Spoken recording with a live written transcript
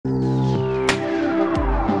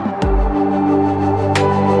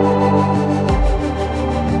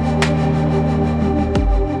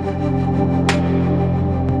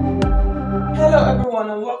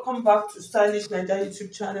back to Stylish Naija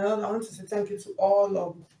YouTube channel. I want to say thank you to all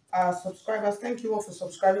of our subscribers. Thank you all for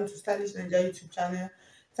subscribing to Stylish Naija YouTube channel.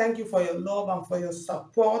 Thank you for your love and for your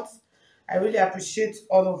support. I really appreciate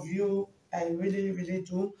all of you. I really, really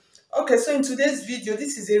do. Okay, so in today's video,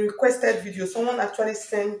 this is a requested video. Someone actually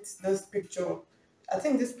sent this picture. I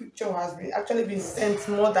think this picture has been sent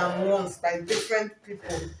more than once by different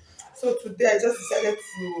people. So today I just decided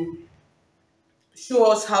to show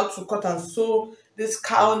us how to cut and sew this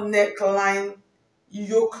cowl neckline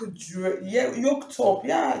yoke top.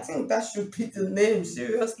 Yeah, I think that should be the name.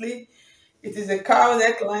 Seriously, it is a cowl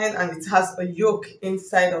neckline and it has a yoke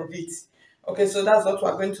inside of it. Okay, so that's what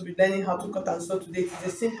we're going to be learning how to cut and sew today. It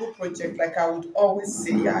is a simple project, like I would always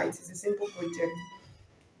say. Yeah, it is a simple project.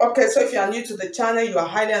 Okay, so if you are new to the channel, you are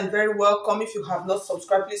highly and very welcome. If you have not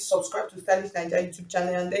subscribed, please subscribe to Stylish Naija YouTube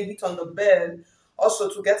channel and then hit on the bell also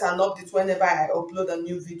to get an update whenever I upload a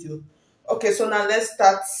new video. Okay, so now let's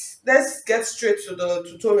start. Let's get straight to the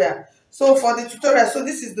tutorial. So for the tutorial, so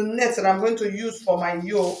this is the net that I'm going to use for my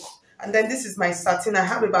yoke, and then this is my satin. I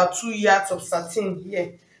have about 2 yards of satin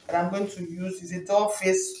here that I'm going to use. Is a doll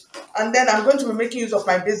face, and then I'm going to be making use of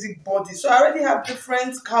my basic body. So I already have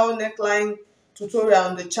different cowl neckline tutorial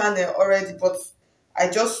on the channel already, but I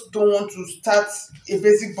just don't want to start a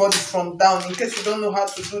basic body from down. In case you don't know how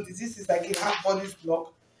to do this, this is like a half bodice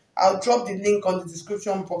block. I'll drop the link on the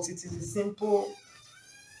description box. It is a simple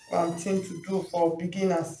thing to do for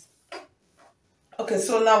beginners. Okay,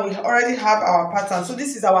 so now we already have our pattern. So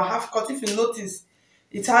this is our half cut. If you notice,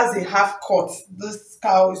 it has a half cut. This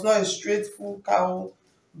cowl is not a straight full cowl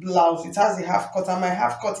blouse. It has a half cut, and my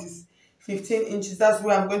half cut is 15 inches. That's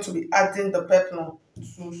where I'm going to be adding the peplum.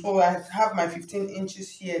 So I have my 15 inches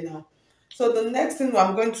here now. So the next thing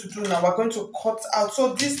I'm going to do now, we're going to cut out.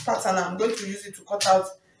 So this pattern, I'm going to use it to cut out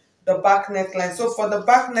the back neckline. So for the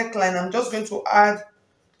back neckline, I'm just going to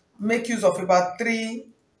make use of about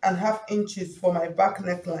 3.5 inches for my back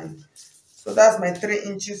neckline. So that's my 3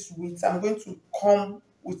 inches width. I'm going to come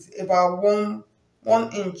with about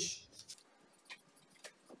one inch.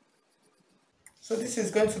 So this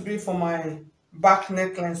is going to be for my back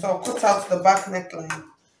neckline. So I'll cut out the back neckline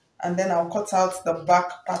and then I'll cut out the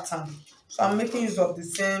back pattern. So I'm making use of the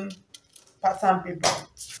same pattern paper.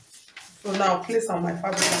 So now I'll place on my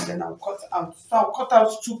fabric and then I'll cut out. So I'll cut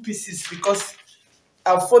out 2 pieces because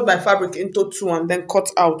I'll fold my fabric into 2 and then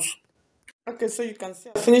cut out. Okay, so you can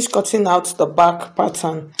see I finished cutting out the back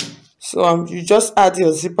pattern. So you just add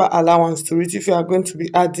your zipper allowance to it. If you are going to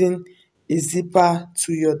be adding a zipper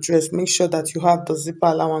to your dress, make sure that you have the zipper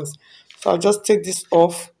allowance. So I'll just take this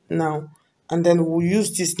off now and then we'll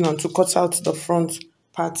use this now to cut out the front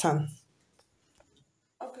pattern.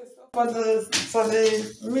 Okay, so for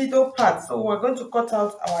the middle part, so we're going to cut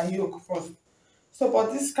out our yoke first. So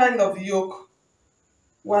for this kind of yoke,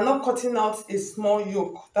 we're not cutting out a small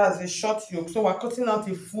yoke, that's a short yoke. So we're cutting out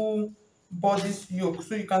a full bodice yoke.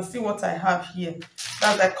 So you can see what I have here.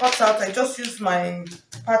 As I cut out, I just use my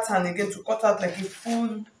pattern again to cut out like a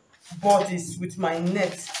full bodice with my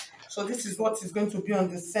net. So this is what is going to be on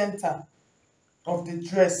the center of the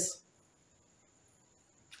dress.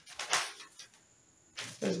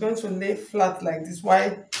 So it's going to lay flat like this,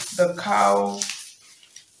 while the cowl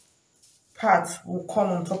part will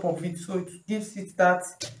come on top of it, so it gives it that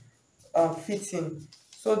fitting.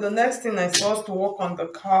 So the next thing is for us to work on the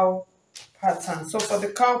cowl pattern. So for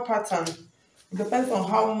the cowl pattern, it depends on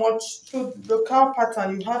how much. So the cowl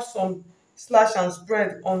pattern, you have some slash and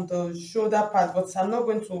spread on the shoulder part, but I'm not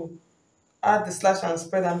going to add the slash and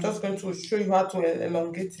spread. I'm just going to show you how to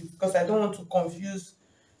elongate it because I don't want to confuse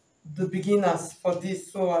the beginners for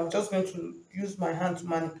this. So I'm just going to use my hand to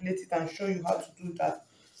manipulate it and show you how to do that.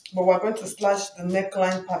 But we're going to slash the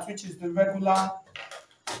neckline part, which is the regular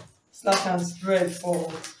slash and spread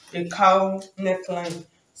for a cowl neckline.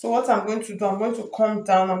 So what I'm going to do, I'm going to come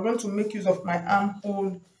down. I'm going to make use of my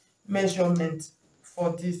armhole measurement for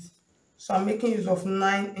this. So I'm making use of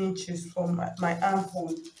 9 inches for my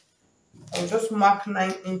armhole. I'll just mark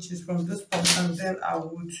 9 inches from this point, and then I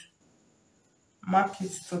would mark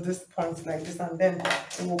it to this point like this, and then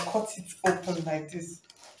we will cut it open like this.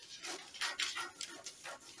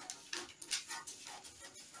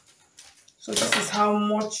 So this is how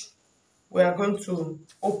much we are going to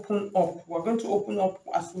open up. We're going to open up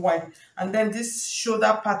as wide. And then this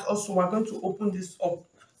shoulder part also, we're going to open this up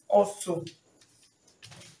also.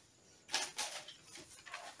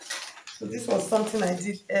 So this was something I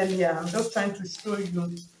did earlier. I'm just trying to show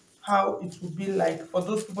you how it would be like. For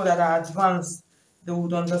those people that are advanced, they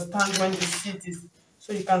would understand when they see this.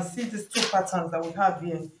 So you can see these 2 patterns that we have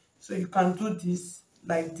here. So you can do this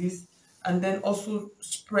like this, and then also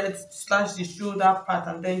spread slash the shoulder part,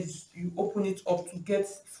 and then you open it up to get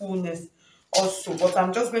fullness also. But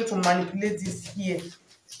I'm just going to manipulate this here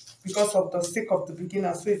because of the sake of the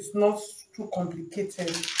beginner, so it's not too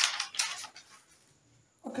complicated.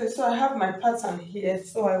 Okay, so I have my pattern here,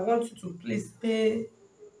 so I want you to please pay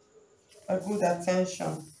a good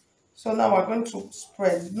attention. So now we're going to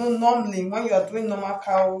spread. You know, normally when you are doing normal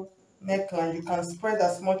cowl neckline, you can spread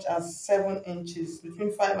as much as 7 inches,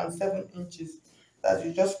 between 5 and 7 inches. That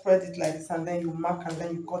you just spread it like this, and then you mark, and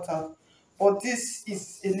then you cut out. But this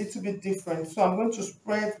is a little bit different. So I'm going to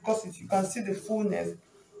spread, because you can see the fullness.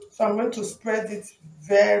 So I'm going to spread it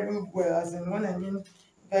very well, as in when I mean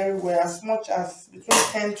very well, as much as between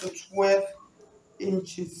 10 to 12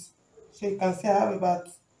 inches. So you can see I have about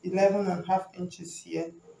 11.5 inches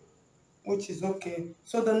here, which is okay.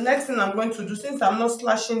 So the next thing I'm going to do, since I'm not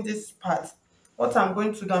slashing this part, what I'm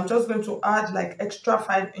going to do, I'm just going to add like extra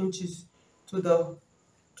 5 inches to the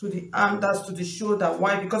arm, that's to the shoulder.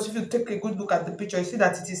 Why? Because if you take a good look at the picture, you see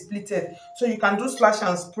that it is pleated. So you can do slash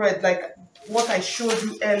and spread like what I showed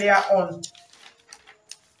you earlier on,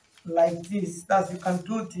 like this. That's, you can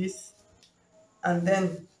do this and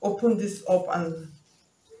then open this up and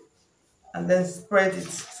then spread it.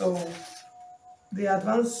 So the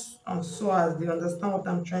advanced and so as they understand what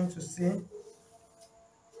I'm trying to say.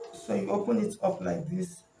 So you open it up like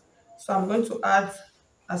this. So I'm going to add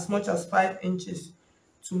as much as 5 inches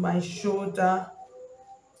to my shoulder.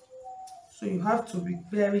 So you have to be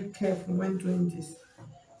very careful when doing this.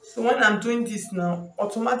 So when I'm doing this now,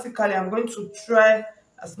 automatically I'm going to try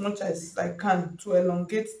as much as I can to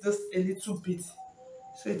elongate this a little bit,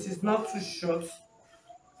 so it is not too short.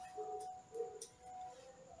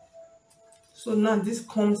 So now this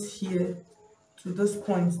comes here to this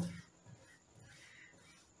point.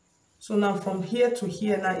 So now from here to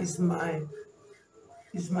here now is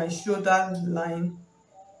my shoulder line,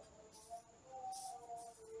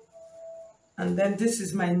 and then this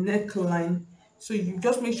is my neckline. So you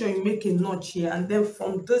just make sure you make a notch here, and then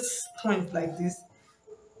from this point like this,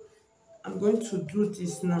 I'm going to do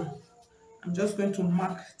this now. I'm just going to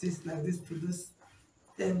mark this like this to this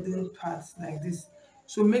tendon part like this.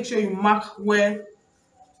 So make sure you mark where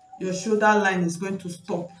your shoulder line is going to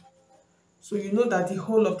stop. So you know that the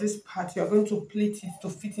whole of this part, you are going to pleat it to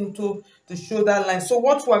fit into the shoulder line. So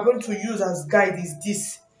what we are going to use as guide is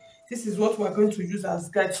this. This is what we are going to use as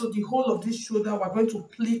guide. So the whole of this shoulder, we are going to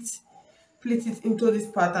pleat it into this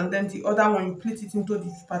part, and then the other one you pleat it into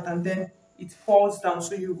this part, and then it falls down.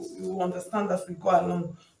 So you will understand as we go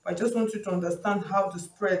along. But I just want you to understand how the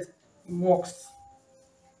spread works.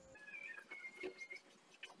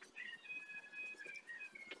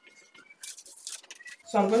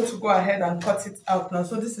 So I'm going to go ahead and cut it out now.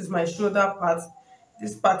 So this is my shoulder part.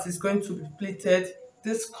 This part is going to be pleated.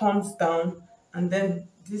 This comes down, and then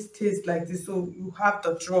this stays like this. So you have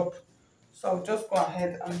the drop. So I'll just go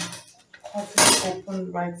ahead and cut it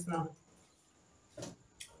open right now.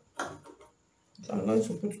 So I'm going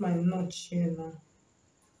to put my notch here now.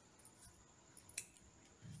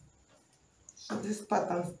 So this part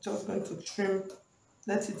I'm just going to trim.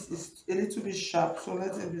 Let it is a little bit sharp, so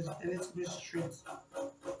let it be a little bit straight.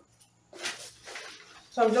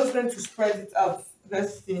 So I'm just going to spread it out.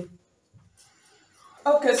 Let's see.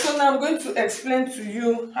 Okay, so now I'm going to explain to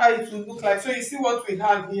you how it will look like. So you see what we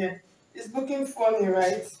have here. It's looking funny,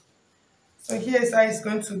 right? So here is how it's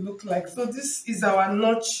going to look like. So this is our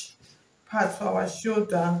notch part for our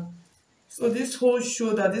shoulder. So this whole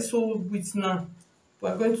shoulder, this whole width now,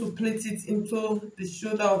 we're going to plait it into the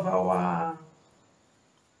shoulder of our,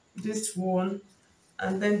 this one,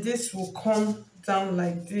 and then this will come down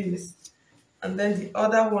like this, and then the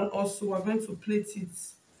other one also we're going to plait it.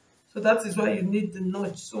 So that is why you need the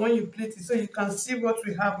notch. So when you plait it, so you can see what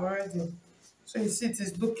we have already. So you see it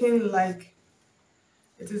is looking like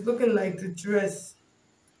the dress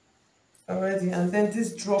already, and then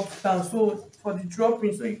this drops down. So for the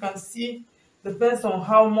dropping, so you can see, depends on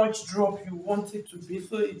how much drop you want it to be.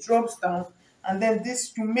 So it drops down, and then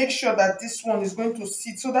this, you make sure that this one is going to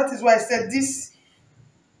sit. So that is why I said this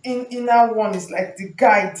inner one is like the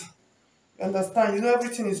guide. You understand? You know,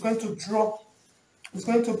 everything is going to drop. It's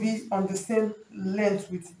going to be on the same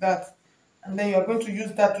length with that, and then you are going to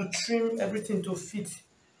use that to trim everything to fit.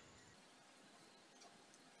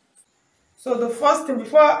 So the first thing,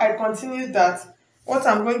 before I continue that, what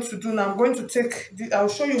I'm going to do now, I'm going to take I'll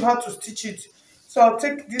show you how to stitch it. So I'll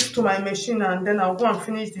take this to my machine, and then I'll go and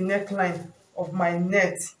finish the neckline of my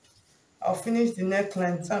net. I'll finish the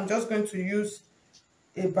neckline. So I'm just going to use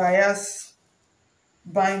a bias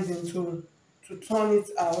binding to turn it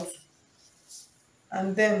out.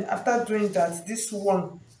 And then after doing that, this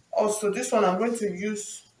one, Also, this one I'm going to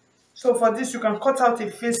use. So for this, you can cut out a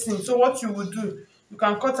facing. So what you would do, you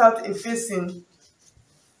can cut out a facing,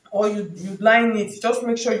 or you line it. Just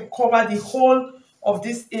make sure you cover the whole of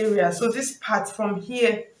this area. So this part from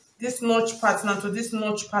here, this notch part now to this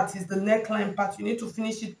notch part is the neckline part. You need to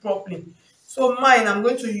finish it properly. So mine, I'm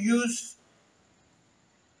going to use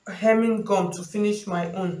hemming gum to finish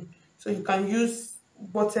my own. So you can use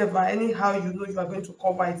whatever, anyhow you know you are going to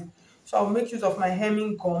cover it. So I'll make use of my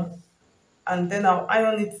hemming gum, and then I'll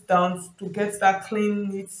iron it down to get that clean,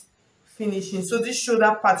 neat finishing. So this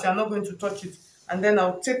shoulder part, you're not going to touch it. And then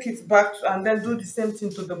I'll take it back and then do the same thing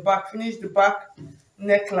to the back. Finish the back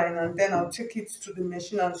neckline, and then I'll take it to the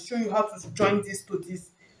machine and show you how to join this to this.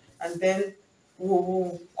 And then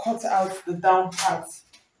we'll cut out the down part.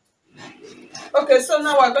 Okay, so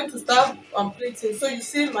now we're going to start pleating. So you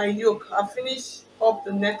see my yoke, I finished up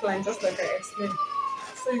the neckline just like I explained.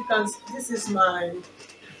 So you can,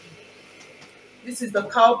 this is the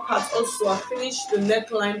cowl part also. I finished the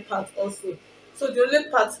neckline part also. So the only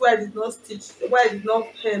part where I did not stitch, where I did not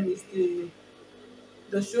hem, is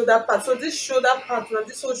the shoulder part. So this shoulder part now,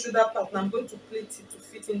 this whole shoulder part now, I'm going to plait it to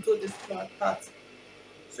fit into this part.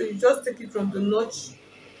 So you just take it from the notch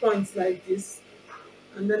point like this,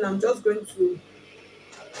 and then I'm just going to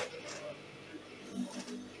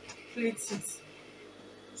plait it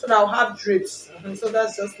so that I'll have drapes. And so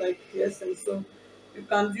that's just like the essence. So you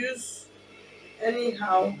can use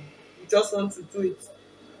anyhow you just want to do it.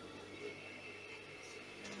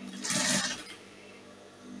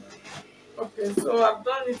 Okay, so I've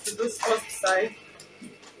done it to this first side.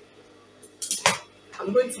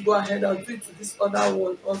 I'm going to go ahead, I'll do it to this other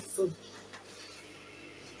one also.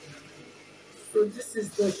 So this is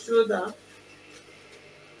the shoulder.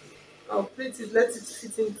 I'll plait it, let it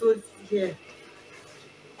fit into here.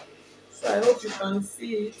 So I hope you can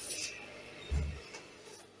see it.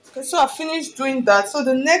 Okay, so I finished doing that. So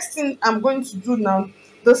the next thing I'm going to do now,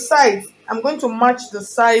 the side, I'm going to match the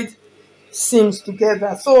side seams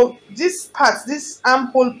together. So this part, this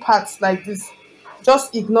armhole part like this,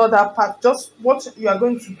 just ignore that part. Just what you are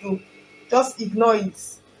going to do, just ignore it.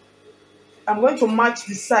 I'm going to match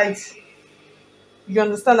the sides. You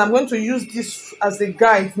understand? I'm going to use this as a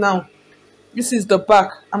guide now. This is the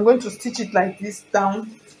back. I'm going to stitch it like this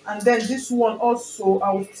down, and then this one also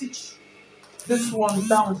I will stitch this one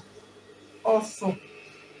down also.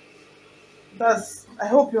 That's, I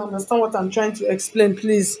hope you understand what I'm trying to explain,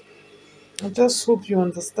 please. I just hope you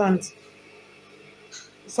understand.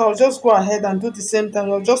 So I'll just go ahead and do the same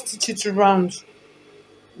thing. I'll just stitch it around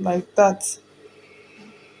like that,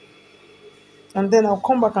 and then I'll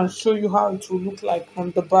come back and show you how it will look like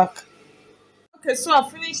on the back. Okay, so I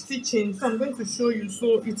finished stitching, so I'm going to show you.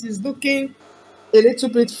 So it is looking a little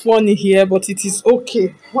bit funny here, but it is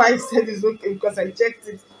okay. Why I said it's okay, because I checked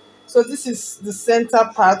it. So this is the center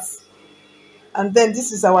part, and then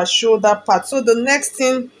this is our shoulder part. So the next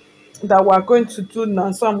thing that we're going to do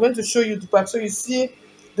now, so I'm going to show you the back, so you see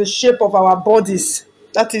the shape of our bodies.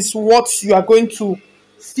 That is what you are going to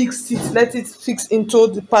fix it, let it fix into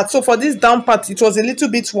the part. So for this down part, it was a little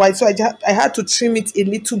bit wide, so I had to trim it a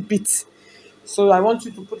little bit. So I want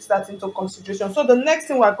you to put that into consideration. So the next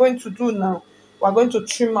thing we're going to do now, we're going to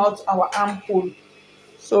trim out our armhole.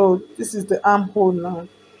 So this is the armhole now.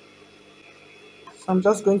 So I'm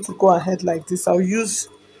just going to go ahead like this. I'll use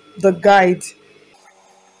the guide.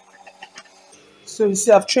 So you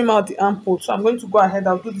see I've trimmed out the armhole. So I'm going to go ahead.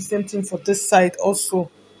 I'll do the same thing for this side also.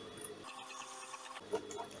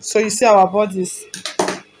 So you see our bodies.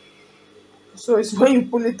 So it's when you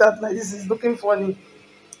pull it out like this, it's looking funny.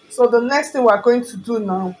 So the next thing we're going to do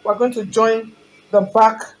now, we're going to join the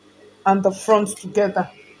back and the front together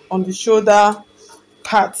on the shoulder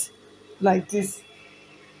part like this.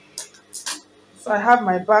 So I have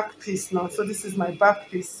my back piece now. So this is my back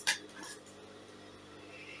piece.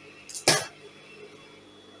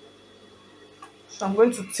 So I'm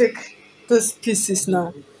going to take these pieces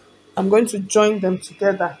now. I'm going to join them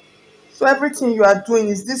together. So everything you are doing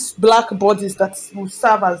is this black bodies that will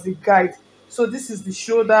serve as the guide. So this is the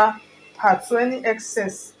shoulder part. So any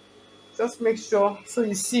excess, just make sure. So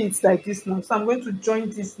you see it's like this now. So I'm going to join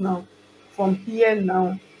this now. From here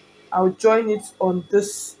now, I'll join it on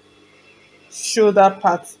this shoulder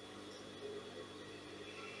part.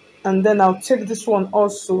 And then I'll take this one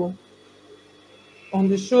also on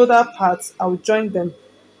the shoulder part. I'll join them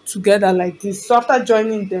together like this. So after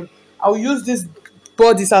joining them, I'll use these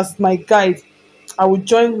bodies as my guide. I will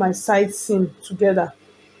join my side seam together.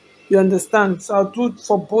 You understand? So I'll do it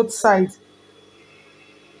for both sides.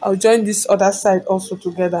 I'll join this other side also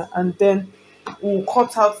together, and then we'll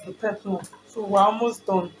cut out the peplum. So we're almost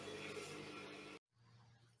done.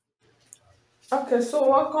 Okay, so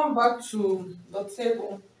welcome back to the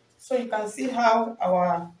table. So you can see how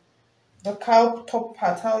our the cow top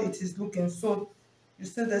part, how it is looking. So you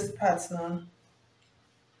see this part now.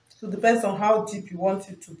 So it depends on how deep you want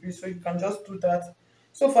it to be. So you can just do that.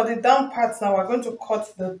 So for the down part now, we're going to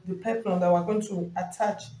cut the peplum that we're going to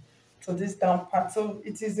attach to this down part. So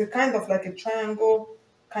it is a kind of like a triangle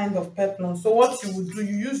kind of peplum. So what you would do,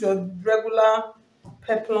 you use your regular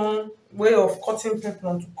peplum way of cutting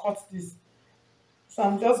peplum to cut this. So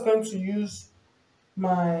I'm just going to use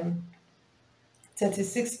my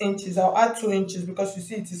 36 inches. I'll add 2 inches because you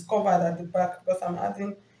see it is covered at the back because I'm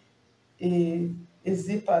adding a, a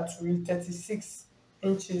zipper to it, 36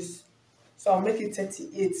 inches. So I'll make it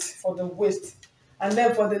 38 for the waist. And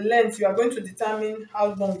then for the length, you are going to determine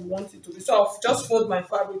how long you want it to be. So I'll just fold my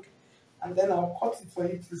fabric and then I'll cut it for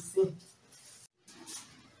you to see.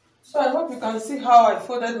 So I hope you can see how I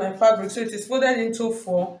folded my fabric. So it is folded into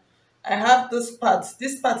four. I have this part.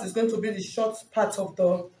 This part is going to be the short part of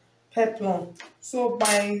the peplum. So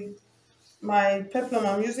my peplum,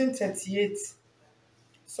 I'm using 38.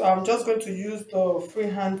 So I'm just going to use the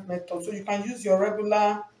freehand method. So you can use your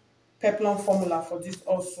regular peplum formula for this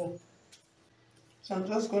also. So I'm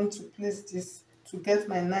just going to place this to get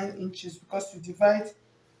my 9 inches because you divide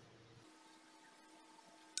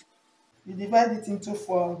it into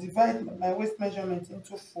four. I'll divide my waist measurement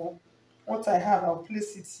into four. What I have, I'll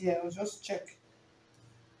place it here. I'll just check.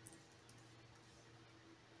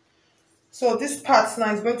 So this part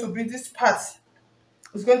now is going to be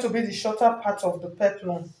the shorter part of the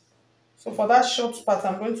peplum. So for that short part,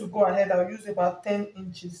 I'm going to go ahead. I'll use about 10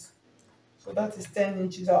 inches. So that is 10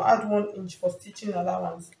 inches. I'll add 1 inch for stitching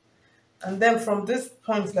allowance. And then from this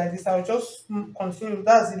point like this, I'll just continue.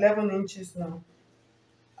 That's 11 inches now.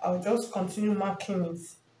 I'll just continue marking it.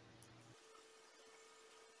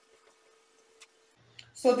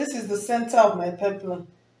 So this is the center of my peplum.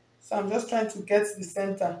 So I'm just trying to get the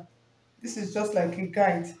center. This is just like a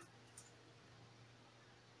guide.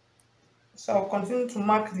 So I'll continue to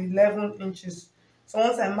mark the 11 inches. So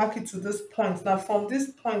once I mark it to this point, now from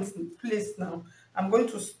this point in place now, I'm going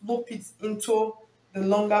to slope it into the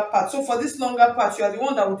longer part. So for this longer part, you are the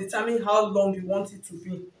one that will determine how long you want it to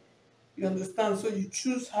be. You understand? So you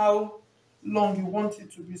choose how long you want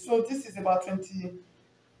it to be. So this is about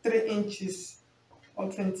 23 inches or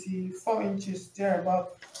 24 inches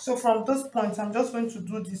thereabout. So from this point, I'm just going to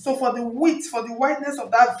do this. So for the width, for the wideness of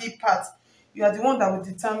that V part, you are the one that will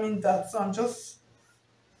determine that. So I'm just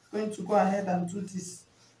going to go ahead and do this.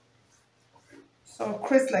 So I'll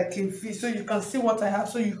create like a V so you can see what I have.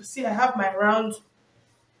 So you see I have my round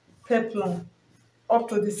peplum up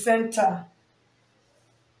to the center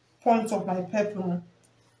point of my peplum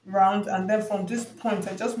round, and then from this point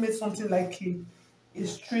I just made something like a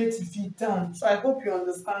straight V down. So I hope you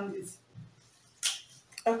understand it.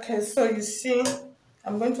 Okay, so you see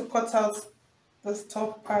I'm going to cut out this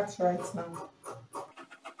top part right now.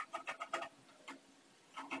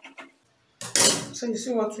 So you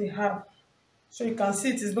see what we have. So you can see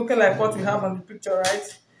it is looking like what we have on the picture,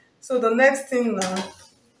 right? So the next thing now,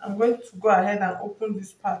 I'm going to go ahead and open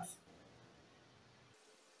this part.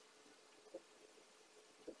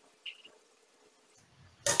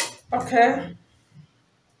 Okay.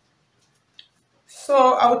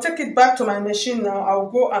 So I will take it back to my machine now. I will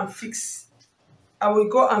go and fix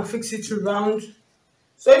it round.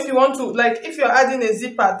 So if you want to, like if you're adding a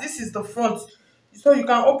zipper, this is the front. So you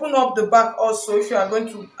can open up the back also if you are going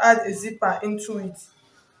to add a zipper into it.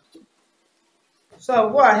 So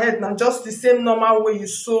I'll go ahead now, just the same normal way you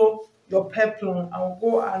sew your peplum. I'll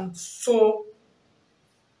go and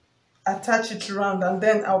attach it around, and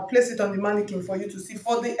then I'll place it on the mannequin for you to see.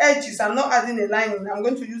 For the edges, I'm not adding a lining. I'm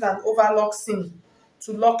going to use an overlock seam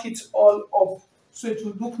to lock it all up so it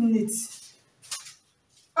will look neat.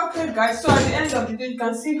 Okay guys, so at the end of the day, you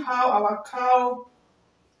can see how our cow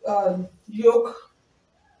yoke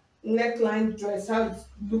neckline dress, how it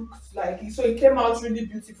looks like. So it came out really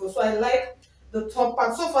beautiful. So I like the top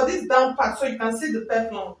part. So for this down part, so you can see the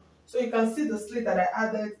peplum. So you can see the slit that I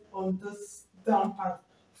added on this down part.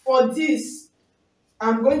 For this,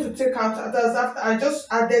 I'm going to take out, that's after I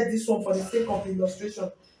just added this one for the sake of the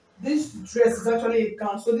illustration. This dress is actually a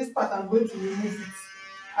gown, so this part I'm going to remove it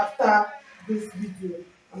after this video.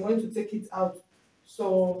 I'm going to take it out.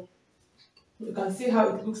 So you can see how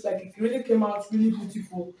it looks like. It really came out really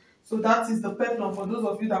beautiful. So that is the peplum for those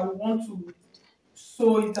of you that will want to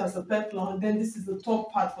sew it as a peplum. And then this is the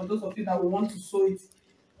top part for those of you that will want to sew it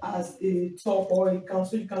as a top or a gown.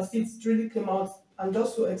 So you can see it really came out. I'm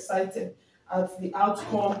just so excited at the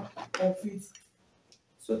outcome of it.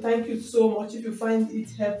 So thank you so much. If you find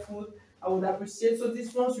it helpful, I would appreciate. So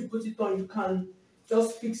this, once you put it on, you can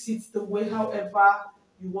just fix it the way however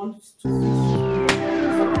you want to fix it.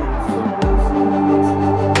 So